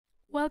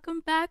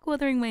Welcome back,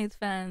 Wuthering Waves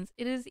fans.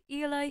 It is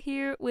Eli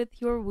here with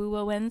your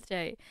WuWa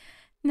Wednesday.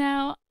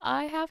 Now,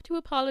 I have to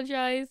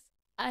apologize.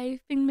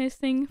 I've been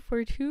missing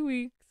for 2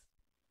 weeks,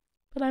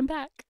 but I'm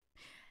back.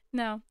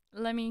 Now,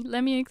 let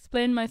me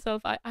explain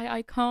myself.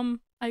 I come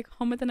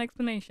with an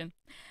explanation.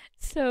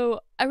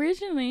 So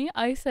originally,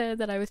 I said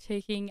that I was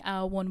taking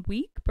a 1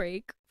 week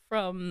break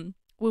from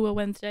WuWa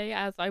Wednesday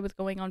as I was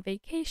going on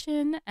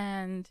vacation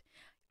and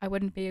I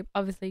wouldn't be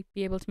obviously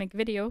be able to make a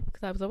video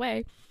because I was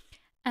away.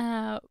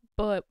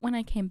 But when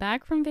I came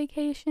back from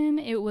vacation,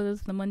 it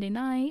was the Monday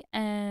night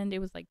and it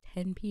was like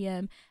 10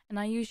 p.m. And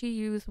I usually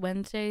use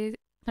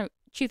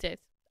Tuesdays.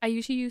 I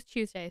usually use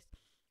Tuesdays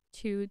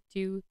to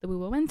do the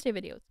WuWa Wednesday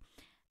videos.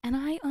 And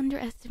I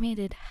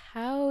underestimated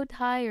how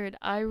tired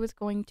I was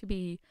going to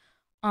be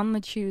on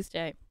the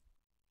Tuesday.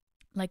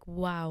 Like,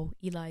 wow,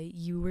 Eli,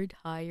 you were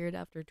tired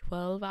after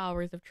 12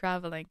 hours of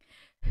traveling.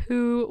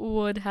 Who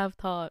would have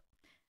thought?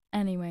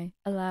 Anyway,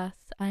 alas,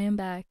 I am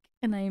back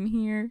and I am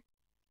here.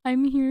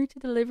 I'm here to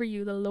deliver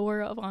you the lore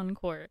of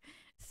Encore.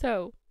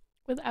 So,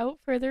 without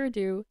further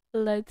ado,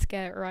 let's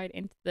get right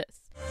into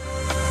this.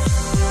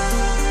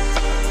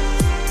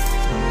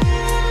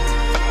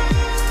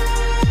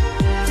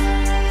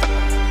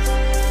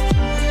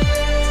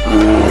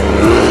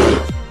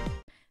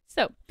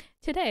 So,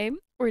 today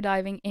we're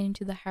diving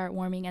into the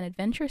heartwarming and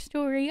adventure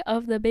story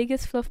of the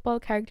biggest fluffball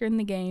character in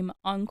the game,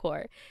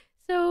 Encore.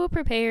 So,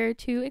 prepare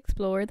to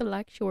explore the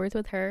Black Shores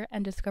with her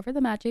and discover the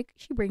magic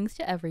she brings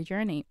to every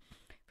journey.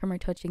 From her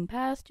touching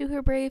past to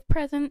her brave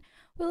present,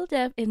 we'll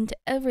delve into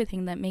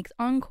everything that makes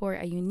Encore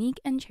a unique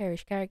and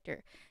cherished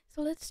character.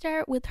 So let's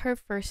start with her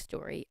first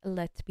story,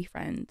 Let's Be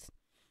Friends.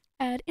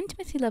 At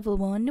Intimacy Level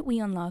 1, we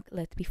unlock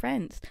Let's Be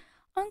Friends.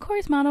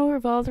 Encore's motto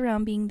revolves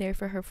around being there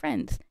for her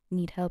friends.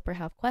 Need help or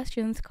have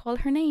questions, call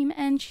her name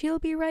and she'll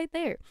be right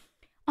there.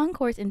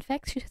 Encore's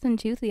infectious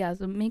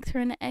enthusiasm makes her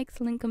an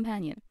excellent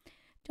companion.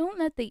 Don't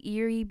let the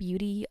eerie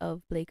beauty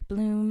of Blake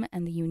Bloom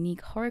and the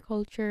unique horror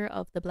culture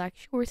of the Black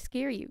Shore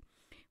scare you.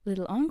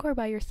 Little Encore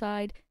by your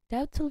side,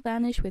 doubts will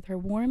vanish with her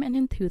warm and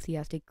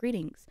enthusiastic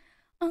greetings.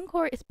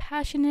 Encore is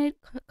passionate,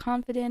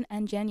 confident,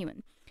 and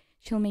genuine.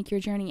 She'll make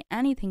your journey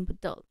anything but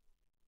dull.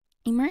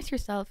 Immerse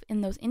yourself in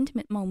those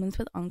intimate moments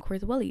with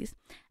Encore's woolies.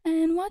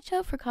 And watch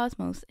out for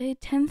Cosmos, it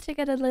tends to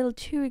get a little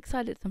too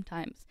excited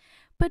sometimes.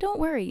 But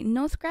don't worry,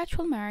 no scratch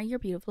will mar your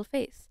beautiful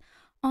face.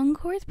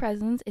 Encore's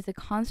presence is a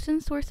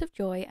constant source of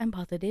joy and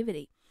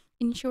positivity,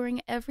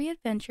 ensuring every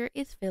adventure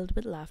is filled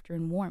with laughter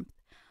and warmth.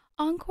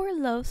 Encore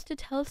loves to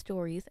tell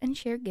stories and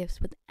share gifts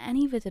with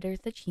any visitors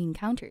that she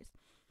encounters.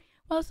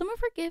 While some of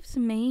her gifts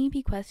may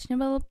be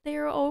questionable, they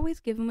are always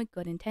given with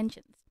good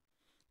intentions.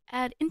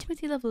 At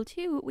Intimacy Level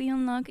 2, we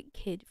unlock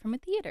Kid from a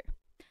Theater.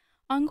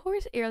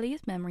 Encore's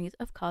earliest memories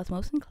of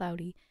Cosmos and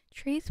Cloudy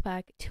trace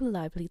back to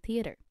lively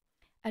theater.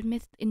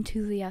 Amidst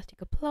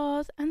enthusiastic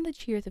applause and the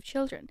cheers of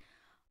children,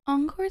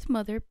 Encore's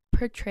mother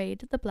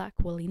portrayed the Black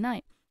Woolly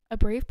Knight, a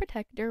brave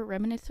protector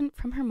reminiscent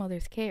from her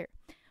mother's care.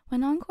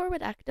 When Encore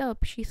would act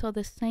up, she saw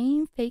the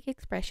same fake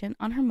expression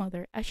on her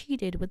mother as she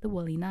did with the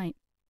Woolly Knight.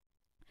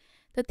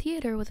 The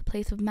theater was a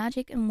place of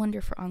magic and wonder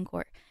for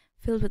Encore,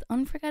 filled with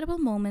unforgettable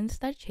moments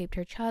that shaped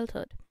her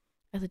childhood.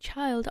 As a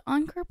child,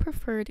 Encore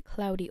preferred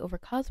Cloudy over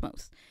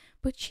Cosmos,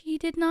 but she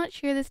did not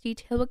share this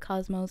detail with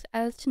Cosmos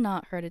as to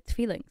not hurt its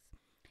feelings.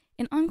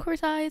 In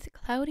Encore's eyes,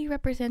 Cloudy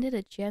represented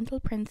a gentle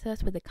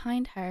princess with a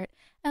kind heart,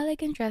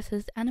 elegant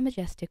dresses, and a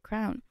majestic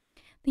crown.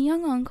 The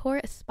young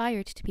Encore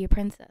aspired to be a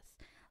princess,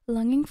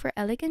 longing for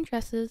elegant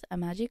dresses, a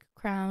magic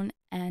crown,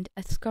 and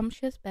a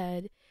scrumptious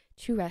bed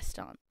to rest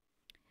on.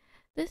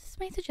 This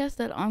may suggest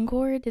that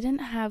Encore didn't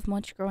have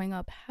much growing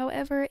up.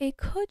 However, it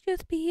could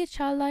just be a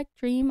childlike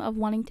dream of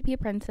wanting to be a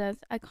princess,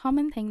 a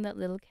common thing that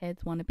little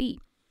kids want to be.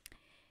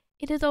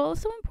 It is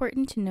also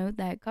important to note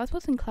that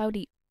Cosmos and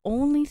Cloudy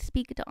only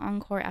speak to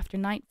Encore after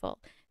nightfall,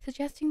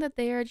 suggesting that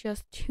they are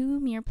just two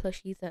mere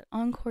plushies that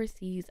Encore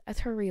sees as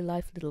her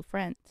real-life little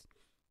friends.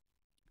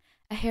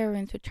 A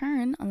Heroine's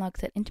Return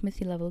unlocks at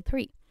Intimacy Level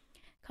 3.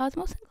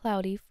 Cosmos and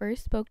Cloudy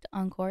first spoke to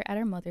Encore at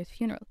her mother's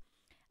funeral.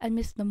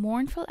 Amidst the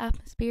mournful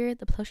atmosphere,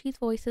 the plushies'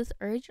 voices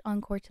urged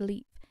Encore to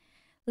leave,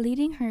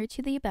 leading her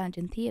to the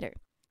abandoned theater.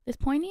 This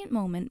poignant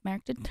moment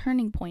marked a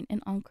turning point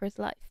in Encore's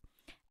life,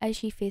 as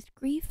she faced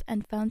grief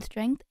and found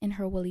strength in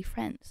her woolly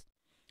friends.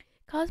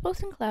 Cosmos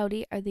and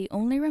Cloudy are the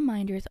only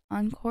reminders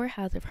Encore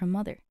has of her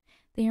mother.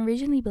 They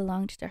originally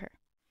belonged to her.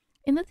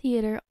 In the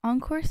theater,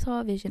 Encore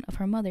saw a vision of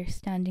her mother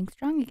standing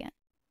strong again.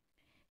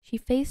 She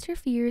faced her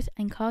fears,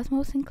 and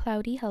Cosmos and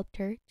Cloudy helped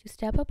her to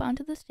step up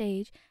onto the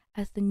stage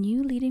as the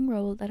new leading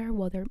role that her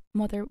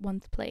mother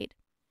once played.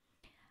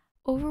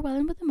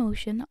 Overwhelmed with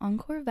emotion,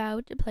 Encore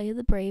vowed to play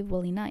the brave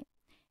Woolly Knight,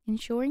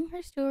 ensuring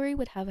her story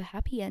would have a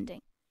happy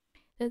ending.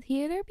 The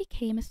theater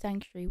became a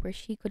sanctuary where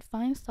she could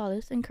find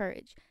solace and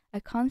courage,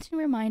 a constant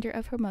reminder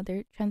of her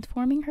mother,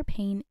 transforming her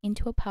pain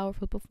into a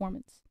powerful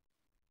performance.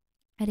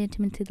 At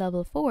Intimacy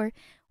Level 4,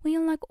 we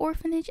unlock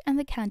Orphanage and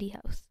the Candy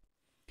House.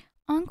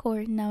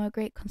 Encore, now a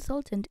great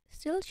consultant,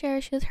 still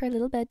cherishes her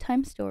little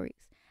bedtime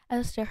stories,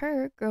 As to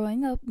her,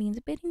 growing up means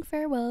bidding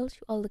farewell to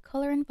all the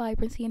colour and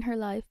vibrancy in her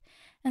life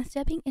and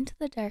stepping into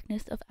the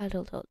darkness of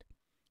adulthood,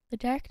 the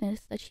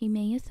darkness that she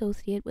may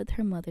associate with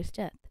her mother's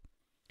death.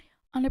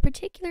 On a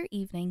particular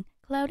evening,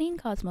 Cloudy and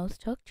Cosmos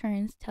took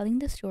turns telling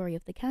the story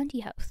of the candy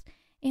house.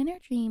 In her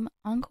dream,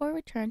 Encore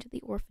returned to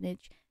the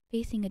orphanage,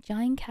 facing a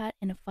giant cat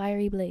in a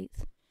fiery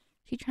blaze.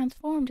 She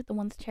transformed the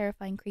once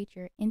terrifying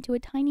creature into a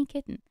tiny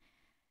kitten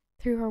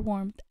through her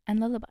warmth and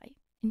lullaby,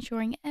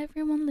 ensuring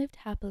everyone lived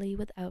happily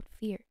without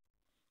fear.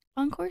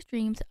 Encore's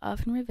dreams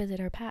often revisit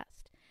her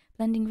past,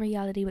 blending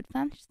reality with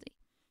fantasy.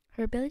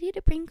 Her ability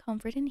to bring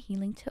comfort and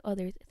healing to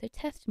others is a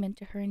testament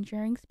to her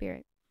enduring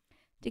spirit.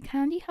 The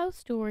Candy House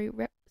story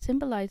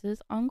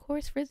symbolizes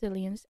Encore's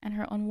resilience and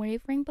her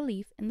unwavering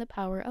belief in the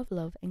power of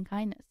love and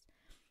kindness.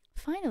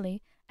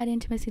 Finally, at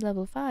Intimacy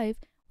Level 5,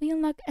 we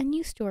unlock a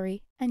new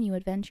story, a new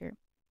adventure.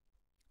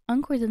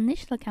 Encore's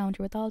initial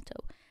encounter with Alto,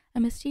 a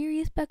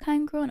mysterious but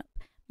kind grown-up,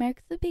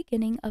 marks the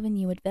beginning of a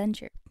new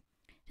adventure.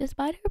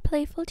 Despite her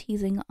playful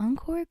teasing,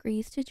 Encore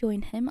agrees to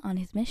join him on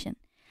his mission.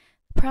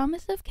 The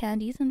promise of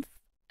candies and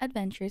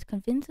adventures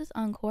convinces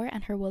Encore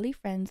and her woolly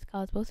friends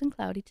Cosmos and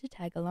Cloudy to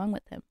tag along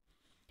with him.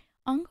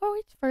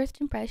 Encore's first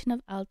impression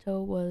of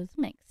Alto was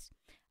mixed.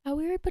 A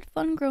weird but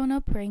fun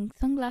grown-up wearing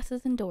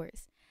sunglasses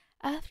indoors.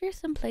 After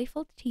some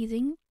playful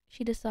teasing,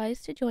 she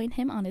decides to join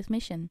him on his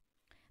mission.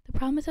 The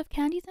promise of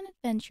candies and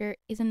adventure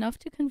is enough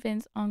to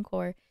convince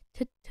Encore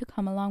to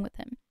come along with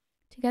him.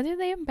 Together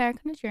they embark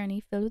on a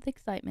journey filled with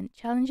excitement,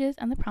 challenges,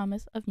 and the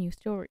promise of new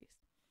stories.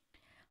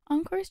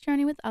 Encore's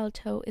journey with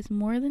Alto is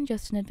more than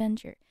just an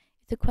adventure.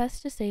 It's a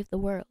quest to save the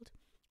world.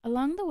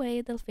 Along the way,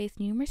 they'll face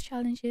numerous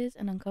challenges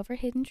and uncover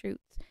hidden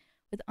truths.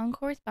 With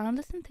Encore's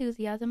boundless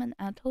enthusiasm and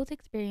Alto's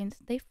experience,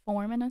 they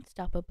form an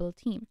unstoppable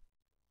team.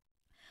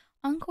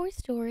 Encore's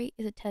story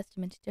is a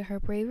testament to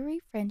her bravery,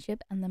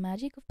 friendship, and the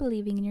magic of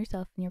believing in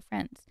yourself and your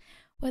friends.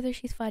 Whether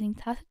she's fighting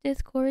tacit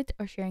discords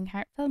or sharing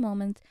heartfelt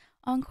moments,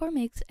 Encore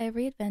makes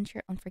every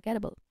adventure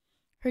unforgettable.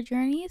 Her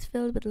journey is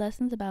filled with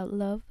lessons about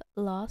love,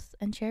 loss,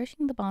 and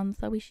cherishing the bonds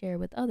that we share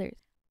with others.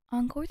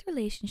 Encore's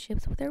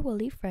relationships with her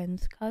woolly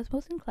friends,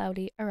 Cosmos and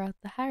Cloudy, are at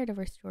the heart of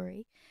her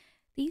story.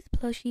 These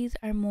plushies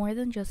are more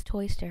than just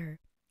toys to her.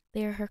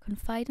 They are her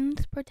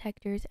confidants,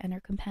 protectors, and her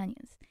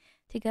companions.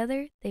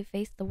 Together, they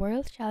face the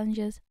world's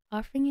challenges,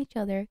 offering each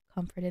other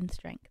comfort and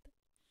strength.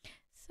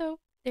 So,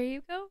 there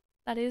you go.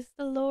 That is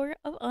the lore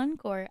of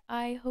Encore.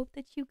 I hope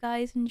that you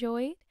guys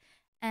enjoyed,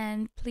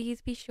 and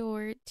please be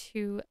sure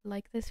to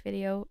like this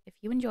video if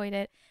you enjoyed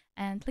it,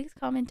 and please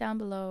comment down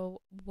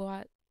below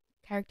what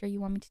character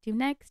you want me to do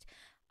next.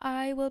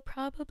 I will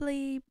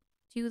probably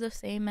do the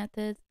same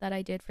method that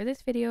I did for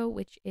this video,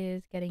 which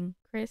is getting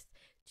Chris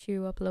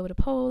to upload a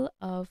poll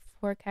of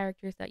 4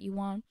 characters that you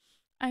want.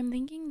 I'm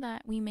thinking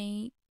that we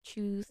may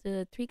choose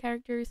the 3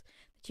 characters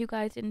that you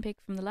guys didn't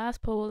pick from the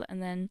last poll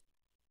and then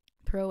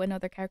throw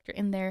another character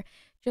in there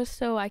just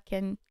so I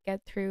can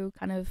get through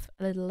kind of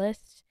a little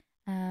list,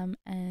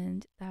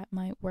 and that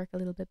might work a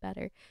little bit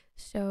better.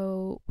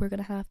 So we're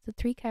gonna have the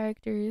 3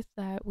 characters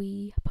that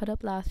we put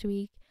up last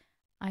week.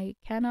 I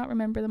cannot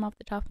remember them off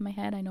the top of my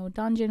head. I know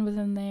Donjin was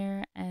in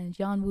there and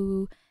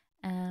Janwoo,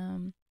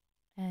 and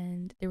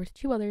there was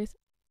 2 others.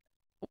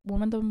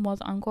 One of them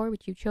was Encore,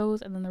 which you chose,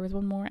 and then there was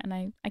one more, and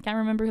I can't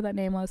remember who that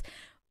name was,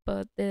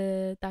 but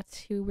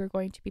that's who we're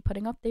going to be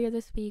putting up there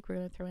this week. We're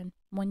going to throw in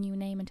one new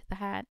name into the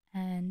hat,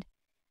 and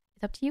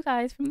it's up to you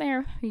guys from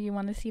there who you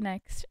want to see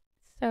next.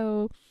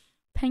 So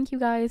thank you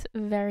guys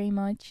very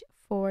much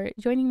for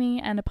joining me,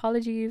 and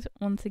apologies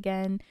once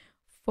again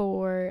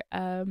for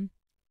a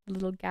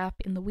little gap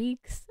in the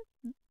weeks.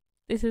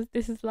 This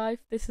is life.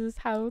 This is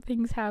how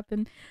things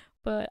happen.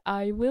 But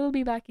I will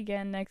be back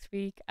again next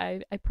week.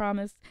 I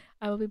promise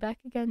I will be back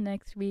again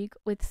next week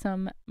with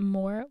some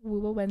more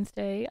WuWa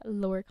Wednesday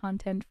lore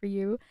content for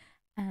you.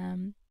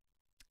 And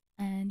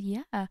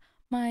yeah,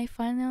 my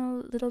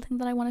final little thing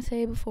that I want to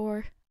say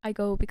before I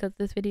go, because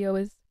this video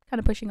is kind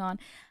of pushing on,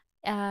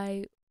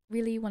 I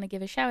really want to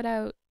give a shout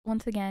out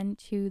once again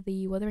to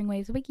the Wuthering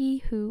Waves wiki,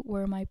 who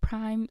were my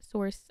prime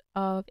source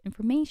of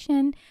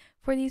information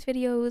for these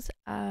videos.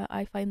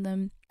 I find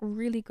them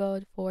really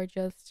good for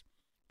just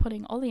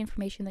putting all the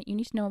information that you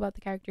need to know about the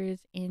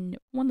characters in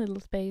one little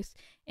space.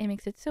 It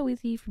makes it so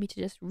easy for me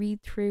to just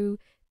read through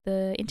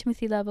the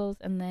intimacy levels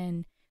and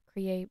then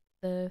create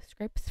the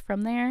scripts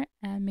from there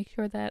and make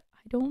sure that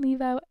I don't leave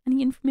out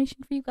any information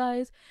for you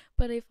guys.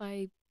 But if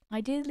I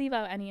did leave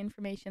out any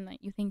information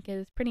that you think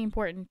is pretty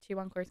important to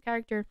Encore's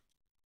character,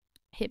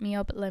 hit me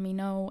up, let me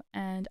know,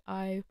 and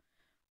I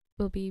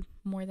will be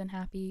more than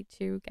happy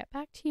to get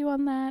back to you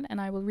on that, and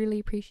I will really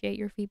appreciate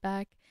your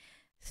feedback.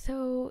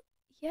 So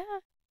yeah,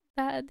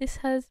 this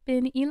has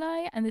been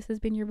Eli, and this has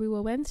been your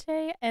WuWa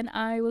Wednesday, and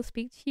I will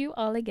speak to you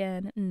all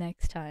again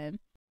next time.